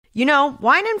You know,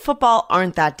 wine and football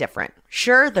aren't that different.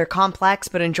 Sure, they're complex,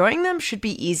 but enjoying them should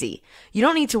be easy. You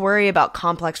don't need to worry about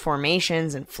complex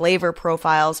formations and flavor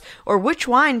profiles or which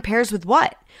wine pairs with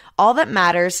what. All that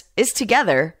matters is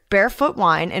together, Barefoot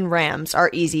wine and Rams are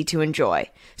easy to enjoy.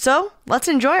 So, let's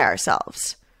enjoy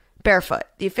ourselves. Barefoot,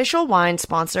 the official wine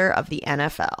sponsor of the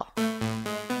NFL.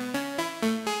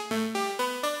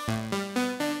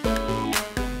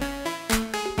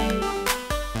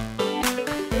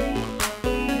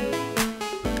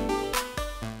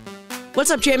 What's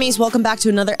up, jammies? Welcome back to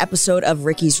another episode of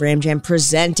Ricky's Ram Jam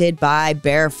presented by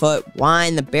Barefoot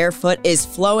Wine. The Barefoot is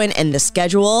flowing and the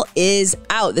schedule is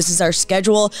out. This is our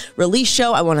schedule release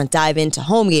show. I want to dive into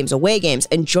home games, away games,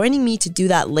 and joining me to do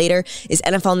that later is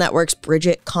NFL Network's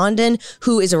Bridget Condon,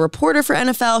 who is a reporter for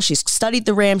NFL. She's studied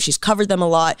the Rams. She's covered them a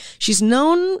lot. She's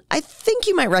known, I think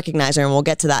you might recognize her, and we'll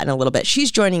get to that in a little bit.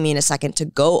 She's joining me in a second to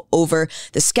go over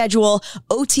the schedule.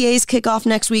 OTAs kick off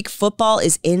next week. Football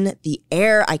is in the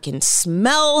air. I can smell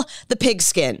the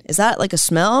pigskin. Is that like a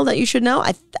smell that you should know?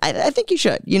 I think you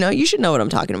should. You know, you should know what I'm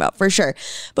talking about for sure.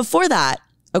 Before that,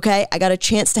 okay, I got a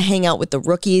chance to hang out with the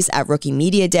rookies at Rookie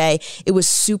Media Day. It was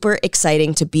super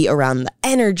exciting to be around the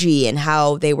energy and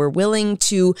how they were willing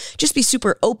to just be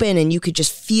super open, and you could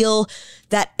just feel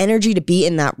that energy to be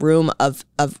in that room of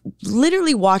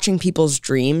literally watching people's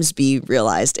dreams be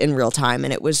realized in real time.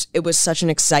 And it was such an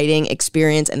exciting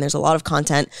experience, and there's a lot of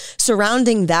content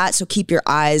surrounding that. So keep your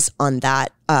eyes on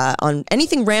that, on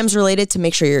anything Rams related, to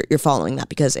make sure you're following that,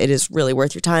 because it is really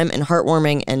worth your time and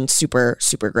heartwarming and super,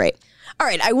 super great. All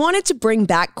right, I wanted to bring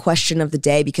back question of the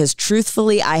day because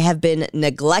truthfully, I have been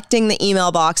neglecting the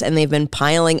email box and they've been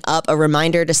piling up. A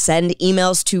reminder to send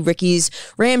emails to Ricky's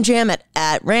Ram Jam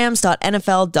at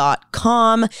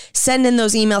rams.nfl.com. Send in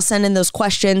those emails, send in those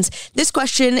questions. This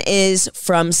question is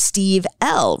from Steve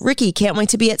L. Ricky, can't wait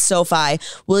to be at SoFi.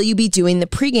 Will you be doing the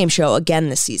pregame show again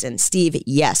this season? Steve,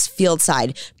 yes, field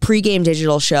side, pregame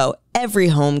digital show. Every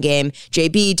home game.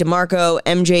 JB, DeMarco,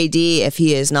 MJD, if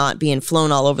he is not being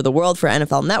flown all over the world for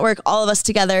NFL Network, all of us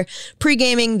together,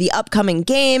 pre-gaming the upcoming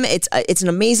game. It's an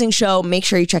amazing show. Make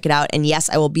sure you check it out. And yes,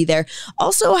 I will be there.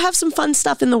 Also have some fun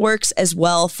stuff in the works as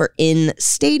well for in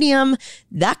stadium.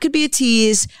 That could be a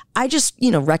tease. I just,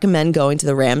 recommend going to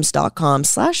the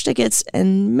rams.com/tickets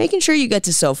and making sure you get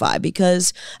to SoFi,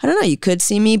 because I don't know, you could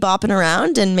see me bopping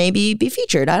around and maybe be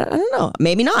featured. I don't know.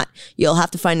 Maybe not. You'll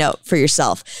have to find out for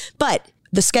yourself. But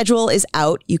the schedule is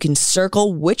out. You can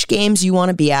circle which games you want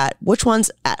to be at, which ones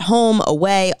at home,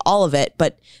 away, all of it.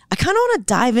 But I kind of want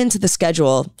to dive into the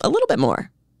schedule a little bit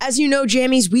more. As you know,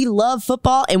 jammies, we love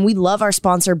football and we love our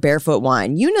sponsor, Barefoot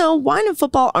Wine. You know, wine and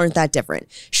football aren't that different.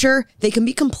 Sure, they can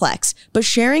be complex, but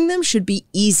sharing them should be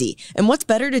easy. And what's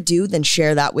better to do than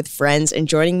share that with friends? And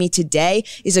joining me today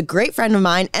is a great friend of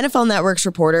mine, NFL Network's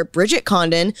reporter, Bridget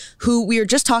Condon, who we were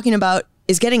just talking about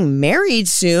is getting married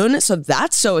soon. So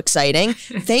that's so exciting.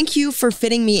 Thank you for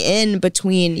fitting me in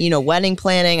between, wedding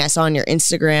planning. I saw on your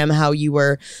Instagram how you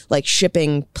were like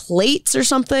shipping plates or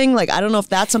something. Like, I don't know if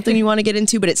that's something you want to get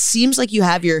into, but it seems like you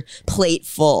have your plate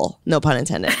full. No pun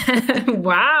intended.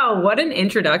 Wow. What an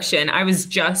introduction. I was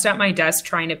just at my desk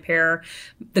trying to pair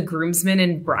the groomsmen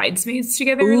and bridesmaids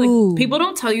together. Ooh. Like, people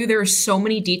don't tell you there are so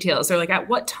many details. They're like, at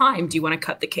what time do you want to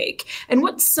cut the cake? And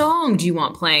what song do you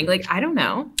want playing? Like, I don't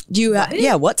know. Do you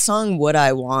what song would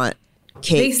I want?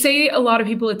 Cake. They say a lot of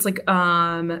people, it's like,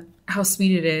 How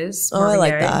Sweet It Is. Oh, I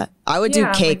like that. I would do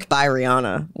Cake by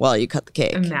Rihanna while you cut the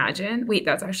cake. Imagine. Wait,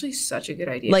 that's actually such a good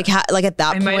idea. Like at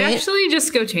that point. I might actually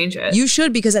just go change it. You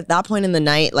should, because at that point in the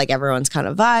night, like everyone's kind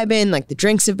of vibing, like the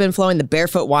drinks have been flowing, the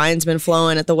Barefoot wine's been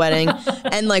flowing at the wedding.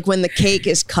 And like when the cake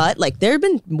is cut, like there have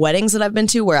been weddings that I've been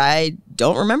to where I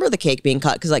don't remember the cake being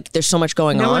cut because like there's so much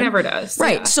going on. No one ever does.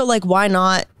 Right. Yeah. So like why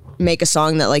not make a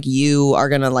song that like you are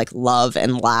gonna like love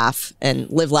and laugh and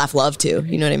live, laugh, love to?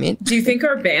 You know what I mean? Do you think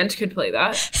our band could play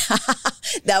that?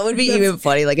 That would be even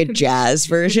funny, like a jazz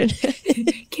version.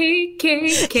 K,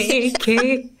 K, K,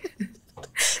 K.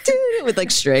 With like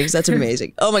strings. That's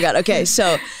amazing. Oh my God. Okay.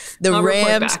 So the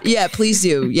Rams. Yeah, please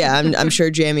do. Yeah. I'm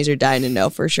sure jammies are dying to know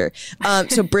for sure.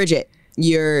 So Bridget,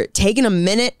 you're taking a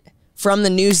minute from the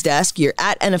news desk. You're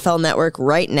at NFL Network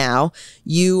right now.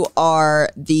 You are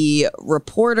the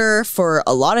reporter for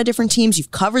a lot of different teams. You've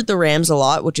covered the Rams a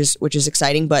lot, which is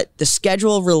exciting, but the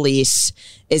schedule release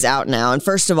is out now. And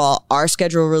first of all, our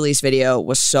schedule release video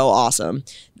was so awesome.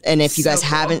 And if you guys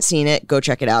haven't seen it, go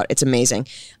check it out. It's amazing.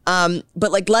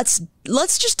 But like, let's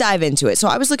just dive into it. So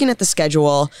I was looking at the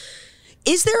schedule.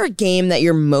 Is there a game that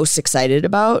you're most excited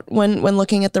about when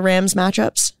looking at the Rams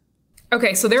matchups?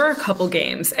 Okay, so there are a couple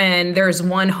games, and there's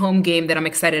one home game that I'm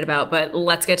excited about, but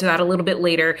let's get to that a little bit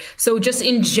later. So just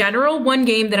in general, one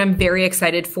game that I'm very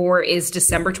excited for is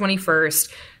December 21st,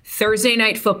 Thursday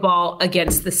Night Football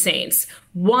against the Saints.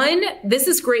 One, this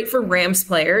is great for Rams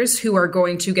players who are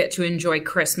going to get to enjoy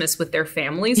Christmas with their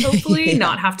families, hopefully,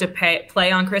 not have to play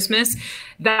on Christmas.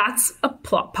 That's a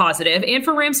positive. And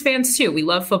for Rams fans, too. We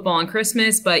love football on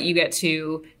Christmas, but you get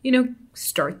to,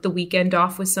 start the weekend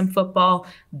off with some football,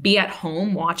 be at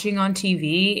home watching on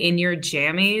TV in your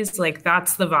jammies. Like,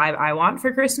 that's the vibe I want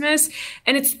for Christmas.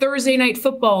 And it's Thursday Night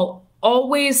Football.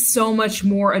 Always so much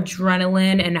more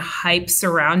adrenaline and hype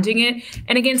surrounding it.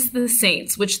 And against the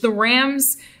Saints, which the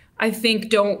Rams, I think,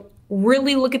 don't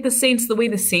really look at the Saints the way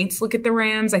the Saints look at the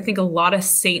Rams. I think a lot of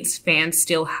Saints fans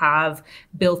still have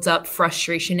built up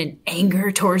frustration and anger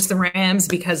towards the Rams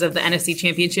because of the NFC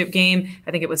Championship game.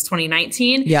 I think it was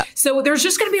 2019. Yeah. So there's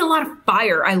just going to be a lot of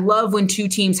fire. I love when two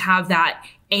teams have that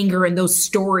anger and those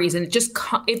stories, and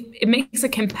it makes a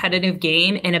competitive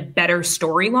game and a better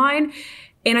storyline.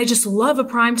 And I just love a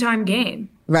primetime game.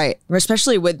 Right.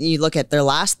 Especially when you look at their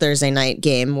last Thursday night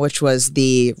game, which was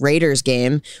the Raiders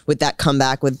game with that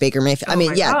comeback with Baker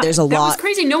Mayfield. God. There's a lot. That was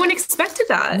crazy. No one expected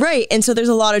that. Right. And so there's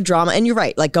a lot of drama. And you're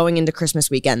right. Like going into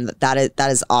Christmas weekend, that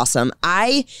is awesome.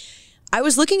 I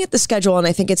was looking at the schedule, and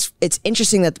I think it's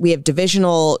interesting that we have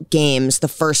divisional games the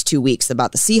first 2 weeks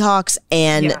about the Seahawks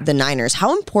and the Niners.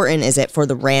 How important is it for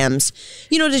the Rams,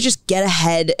 to just get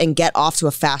ahead and get off to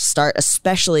a fast start,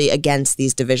 especially against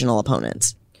these divisional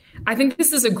opponents? I think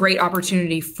this is a great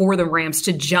opportunity for the Rams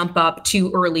to jump up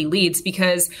to early leads,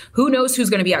 because who knows who's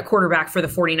going to be at quarterback for the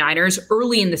 49ers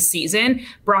early in the season.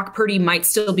 Brock Purdy might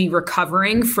still be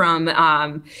recovering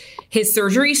from his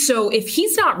surgery. So if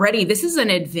he's not ready, this is an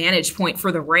advantage point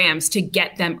for the Rams to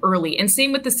get them early. And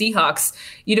same with the Seahawks.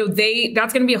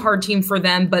 That's going to be a hard team for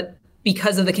them, but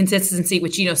because of the consistency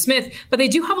with Geno Smith, but they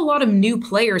do have a lot of new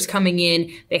players coming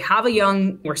in. They have a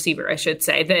young receiver, I should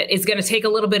say, that is going to take a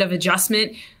little bit of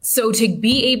adjustment. So to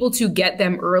be able to get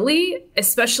them early,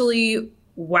 especially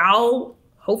while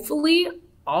hopefully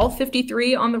all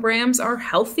 53 on the Rams are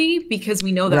healthy, because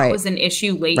we know that was an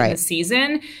issue late in the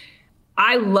season.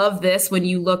 I love this when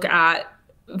you look at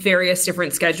various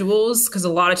different schedules, because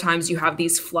a lot of times you have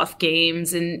these fluff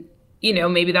games, and,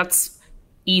 maybe that's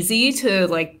easy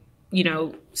to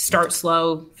start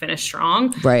slow, finish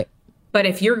strong. Right. But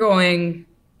if you're going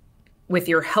with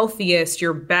your healthiest,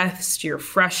 your best, your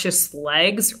freshest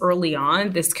legs early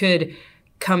on, this could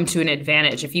come to an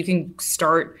advantage. If you can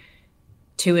start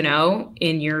 2-0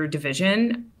 in your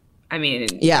division,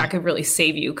 that could really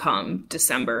save you come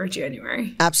December,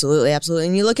 January. Absolutely, absolutely.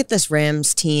 And you look at this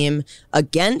Rams team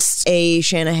against a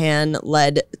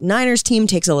Shanahan-led Niners team,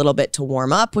 takes a little bit to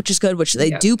warm up, which is good, which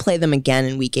they do play them again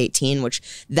in Week 18, which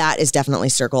that is definitely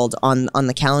circled on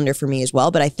the calendar for me as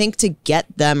well. But I think to get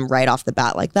them right off the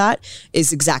bat like that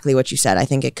is exactly what you said. I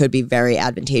think it could be very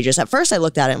advantageous. At first, I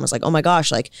looked at it and was like, oh my gosh,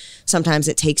 like sometimes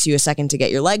it takes you a second to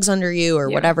get your legs under you or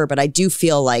whatever. But I do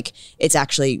feel like it's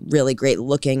actually really great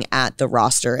looking at the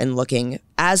roster and looking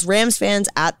as Rams fans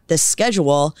at the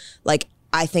schedule. Like,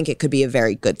 I think it could be a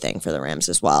very good thing for the Rams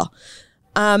as well.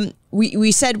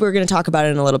 We said we're going to talk about it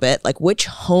in a little bit. Like, which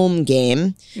home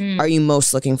game are you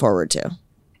most looking forward to?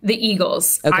 The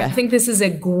Eagles. Okay. I think this is a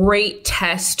great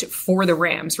test for the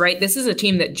Rams, right? This is a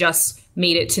team that just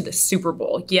made it to the Super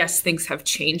Bowl. Yes, things have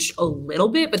changed a little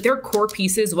bit, but their core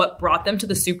pieces, what brought them to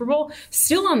the Super Bowl,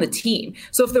 still on the team.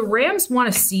 So if the Rams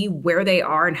want to see where they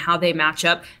are and how they match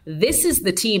up, this is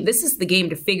the team, this is the game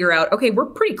to figure out, okay, we're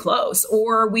pretty close,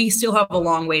 or we still have a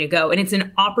long way to go. And it's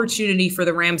an opportunity for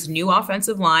the Rams' new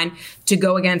offensive line to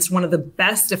go against one of the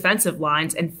best defensive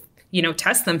lines and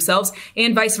test themselves,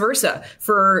 and vice versa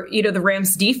for, the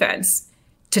Rams defense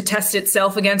to test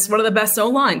itself against one of the best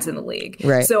O-lines in the league.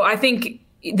 Right. So I think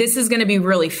this is going to be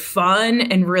really fun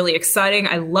and really exciting.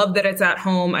 I love that it's at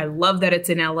home. I love that it's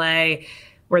in LA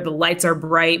where the lights are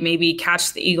bright, maybe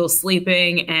catch the Eagles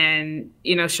sleeping and,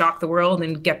 shock the world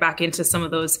and get back into some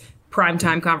of those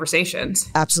primetime conversations.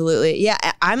 Absolutely. Yeah,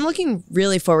 I'm looking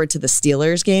really forward to the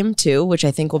Steelers game too, which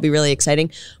I think will be really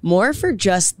exciting. More for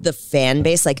just the fan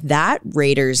base, like that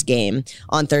Raiders game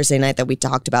on Thursday night that we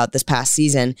talked about this past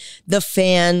season. The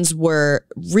fans were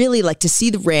really like to see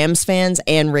the Rams fans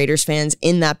and Raiders fans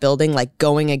in that building, like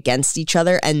going against each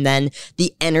other. And then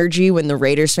the energy when the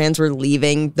Raiders fans were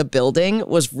leaving the building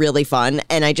was really fun.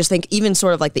 And I just think even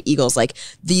sort of like the Eagles, like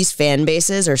these fan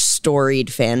bases are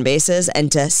storied fan bases, and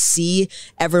to see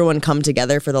everyone come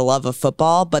together for the love of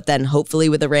football, but then hopefully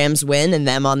with the Rams win and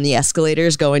them on the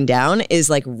escalators going down is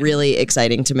like really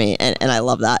exciting to me. And I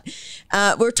love that.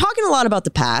 We're talking a lot about the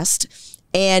past.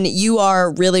 And you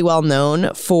are really well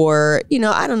known for,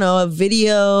 I don't know, a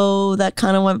video that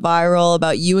kind of went viral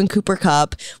about you and Cooper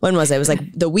Kupp. When was it? It was like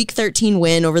the Week 13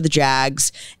 win over the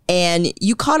Jags. And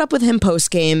you caught up with him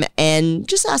post-game and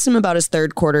just asked him about his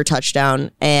third quarter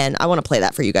touchdown. And I want to play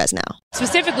that for you guys now.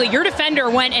 Specifically, your defender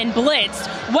went and blitzed.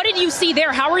 What did you see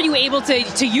there? How were you able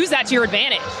to use that to your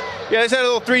advantage? Yeah, they just had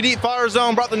a little 3-deep fire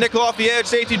zone, brought the nickel off the edge,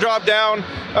 safety dropped down.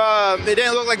 It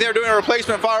didn't look like they were doing a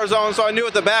replacement fire zone, so I knew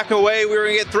at the back away we were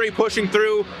going to get 3 pushing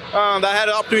through. I had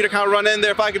an opportunity to kind of run in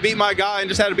there if I could beat my guy and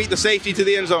just had to beat the safety to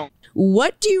the end zone.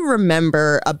 What do you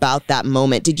remember about that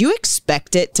moment? Did you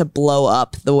expect it to blow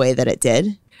up the way that it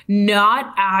did?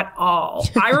 Not at all.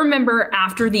 I remember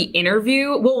after the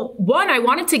interview, well, one, I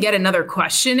wanted to get another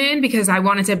question in because I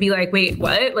wanted to be like, wait,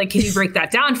 what? Like, can you break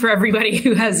that down for everybody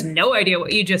who has no idea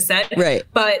what you just said? Right.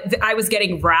 But I was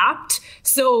getting wrapped.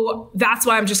 So that's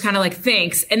why I'm just kind of like,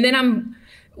 thanks. And then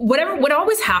what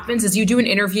always happens is you do an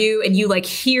interview and you like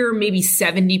hear maybe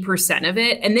 70% of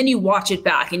it and then you watch it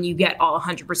back and you get all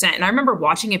 100%. And I remember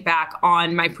watching it back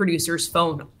on my producer's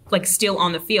phone, like still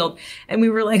on the field. And we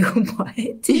were like, what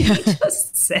did he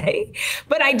just say?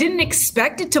 But I didn't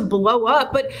expect it to blow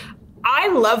up. But I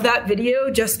love that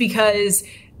video just because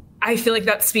I feel like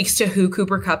that speaks to who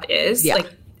Cooper Kupp is,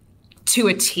 like to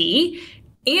a T.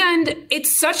 And it's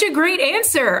such a great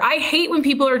answer. I hate when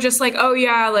people are just like, oh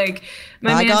yeah, like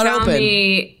my man found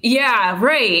me. Yeah,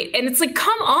 right. And it's like,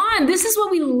 come on, this is what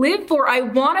we live for. I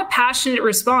want a passionate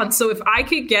response. So if I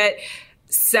could get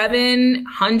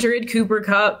 700 Cooper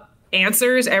Kupp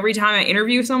answers every time I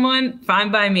interview someone,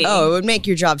 fine by me. Oh, it would make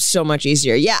your job so much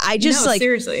easier. Yeah,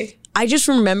 seriously. I just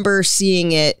remember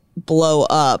seeing it blow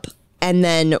up and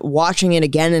then watching it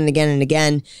again and again and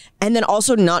again. And then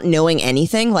also not knowing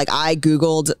anything. Like I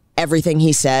Googled everything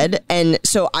he said. And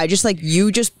so I just I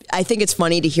think it's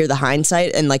funny to hear the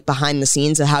hindsight and like behind the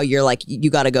scenes of how you're like,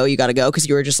 you gotta go. Cause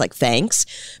you were just like, thanks.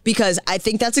 Because I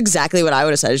think that's exactly what I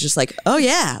would have said. It's just like, oh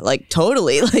yeah, like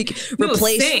totally. Like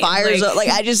replace fires. Like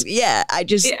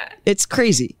it's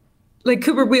crazy. Like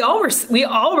Cooper, we all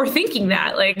were thinking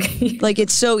that like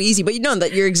it's so easy, but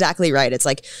that you're exactly right. It's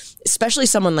like, especially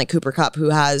someone like Cooper Kupp who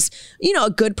has, a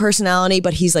good personality,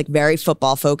 but he's like very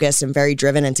football focused and very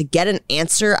driven. And to get an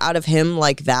answer out of him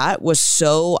like that was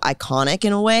so iconic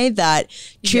in a way that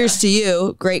cheers to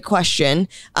you. Great question.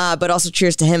 But also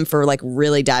cheers to him for like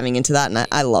really diving into that. And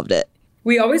I loved it.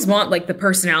 We always want like the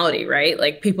personality, right?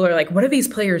 Like people are like, what are these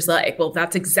players like? Well,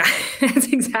 that's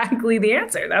exactly the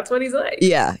answer. That's what he's like.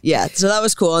 Yeah. Yeah. So that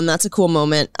was cool. And that's a cool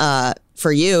moment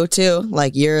for you too.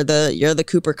 Like you're the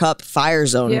Cooper Kupp fire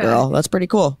zone girl. That's pretty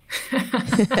cool.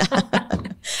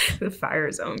 The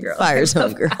fire zone girl. Fire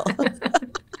zone girl.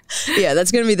 Yeah,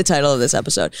 that's going to be the title of this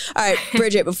episode. All right,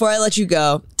 Bridget, before I let you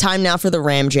go, time now for the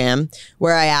Ram Jam,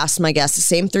 where I ask my guests the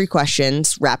same 3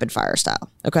 questions, rapid fire style.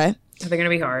 Okay? Are they going to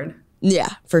be hard? Yeah,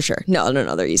 for sure. No,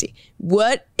 they're easy.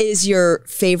 What is your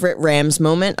favorite Rams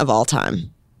moment of all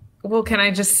time? Well, can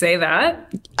I just say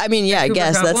that? I mean, yeah, I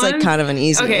guess Kupp that's one? like kind of an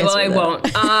easy answer. Okay, well, I won't.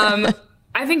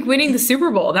 I think winning the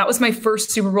Super Bowl. That was my first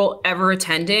Super Bowl ever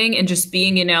attending, and just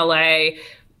being in LA,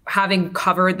 having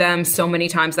covered them so many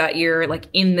times that year, like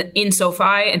in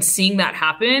SoFi, and seeing that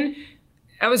happen.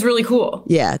 That was really cool.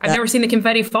 Yeah. I've never seen the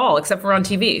confetti fall except for on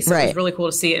TV. So right. It was really cool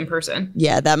to see it in person.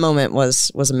 Yeah, that moment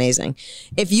was amazing.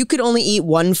 If you could only eat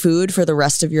one food for the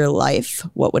rest of your life,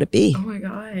 what would it be? Oh my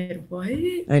God. What?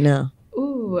 I know.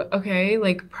 Ooh, okay.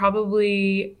 Like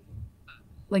probably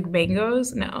like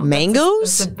mangoes? No.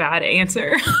 Mangoes? That's a bad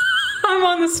answer. I'm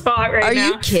on the spot right now. Are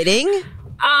you kidding?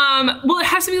 Well, it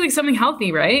has to be like something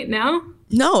healthy, right? No?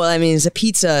 No, I mean, is it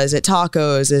pizza? Is it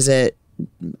tacos? Is it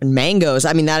mangoes?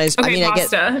 I mean, that is. Okay, I mean,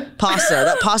 pasta. I get pasta.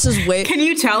 That pasta's way. Can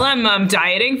you tell I'm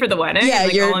dieting for the wedding? Yeah,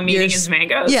 like all I'm eating is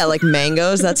mangoes. Yeah, like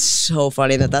mangoes. That's so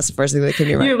funny that's the first thing that came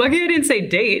to your mind. You're lucky I didn't say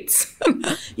dates.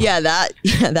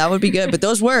 that would be good. But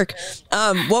those work.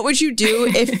 What would you do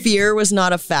if fear was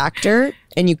not a factor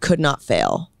and you could not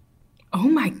fail? Oh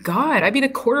my God, I'd be the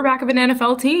quarterback of an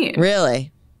NFL team.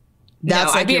 Really?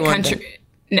 That's I'd be a country.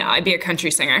 No, I'd be a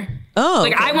country singer. Oh,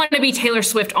 like I want to be Taylor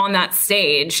Swift on that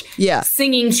stage,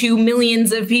 singing to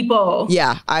millions of people.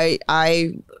 Yeah, I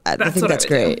think that's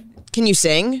great. Can you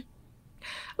sing?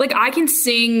 Like I can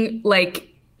sing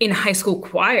like in high school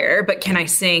choir, but can I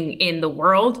sing in the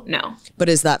world? No. But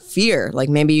is that fear? Like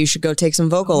maybe you should go take some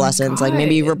vocal lessons. God. Like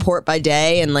maybe report by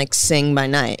day and like sing by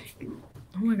night.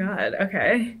 Oh my God.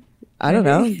 Okay. I don't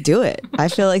know. Do it. I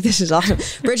feel like this is awesome.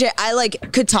 Bridget, I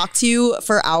could talk to you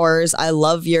for hours. I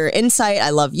love your insight.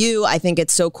 I love you. I think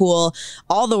it's so cool.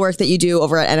 All the work that you do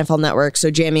over at NFL Network.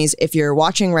 So Jammies, if you're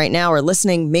watching right now or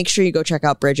listening, make sure you go check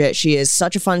out Bridget. She is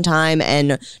such a fun time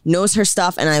and knows her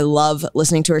stuff. And I love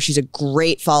listening to her. She's a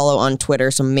great follow on Twitter.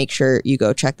 So make sure you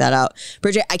go check that out.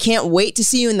 Bridget, I can't wait to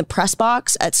see you in the press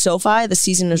box at SoFi. The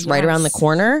season is right around the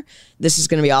corner. This is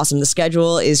going to be awesome. The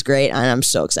schedule is great. And I'm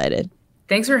so excited.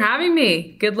 Thanks for having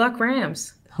me. Good luck,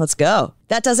 Rams. Let's go.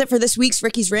 That does it for this week's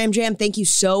Ricky's Ram Jam. Thank you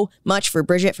so much for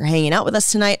Bridget for hanging out with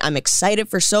us tonight. I'm excited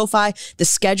for SoFi. The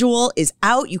schedule is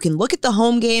out. You can look at the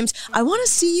home games. I want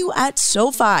to see you at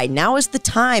SoFi. Now is the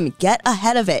time. Get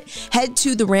ahead of it. Head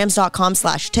to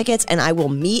therams.com/tickets and I will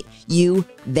meet you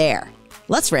there.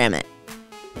 Let's ram it.